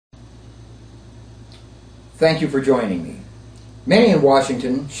Thank you for joining me. Many in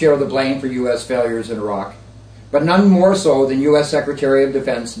Washington share the blame for U.S. failures in Iraq, but none more so than U.S. Secretary of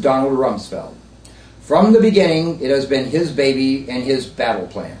Defense Donald Rumsfeld. From the beginning, it has been his baby and his battle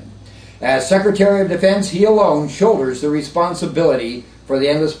plan. As Secretary of Defense, he alone shoulders the responsibility for the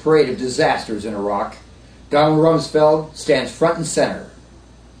endless parade of disasters in Iraq. Donald Rumsfeld stands front and center.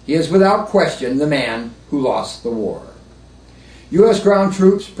 He is without question the man who lost the war. U.S. ground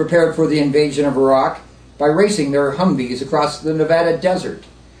troops prepared for the invasion of Iraq by racing their Humvees across the Nevada desert.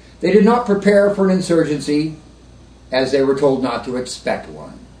 They did not prepare for an insurgency, as they were told not to expect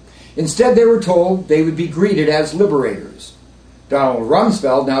one. Instead, they were told they would be greeted as liberators. Donald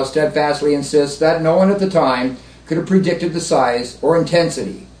Rumsfeld now steadfastly insists that no one at the time could have predicted the size or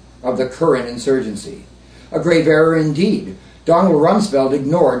intensity of the current insurgency. A grave error indeed. Donald Rumsfeld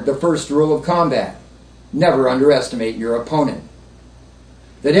ignored the first rule of combat: never underestimate your opponent.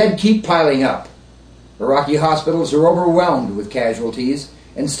 The dead keep piling up. Iraqi hospitals are overwhelmed with casualties,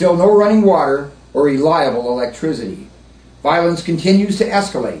 and still no running water or reliable electricity. Violence continues to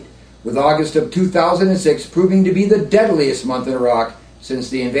escalate, with August of 2006 proving to be the deadliest month in Iraq since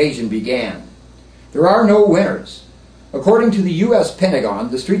the invasion began. There are no winners. According to the U.S.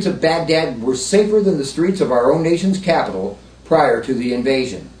 Pentagon, the streets of Baghdad were safer than the streets of our own nation's capital prior to the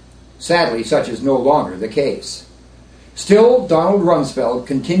invasion. Sadly, such is no longer the case. Still, Donald Rumsfeld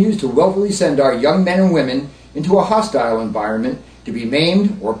continues to willfully send our young men and women into a hostile environment to be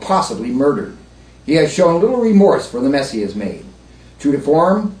maimed or possibly murdered. He has shown little remorse for the mess he has made. True to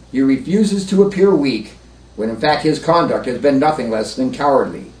form, he refuses to appear weak, when in fact his conduct has been nothing less than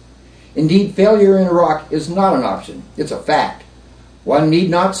cowardly. Indeed, failure in Iraq is not an option, it's a fact. One need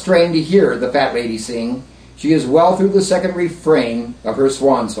not strain to hear the fat lady sing. She is well through the second refrain of her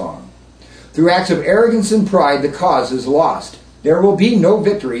swan song. Through acts of arrogance and pride, the cause is lost. There will be no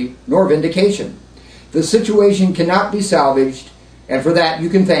victory nor vindication. The situation cannot be salvaged, and for that you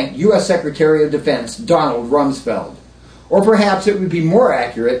can thank U.S. Secretary of Defense Donald Rumsfeld. Or perhaps it would be more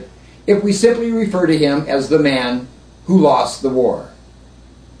accurate if we simply refer to him as the man who lost the war.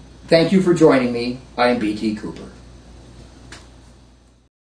 Thank you for joining me. I am B.T. Cooper.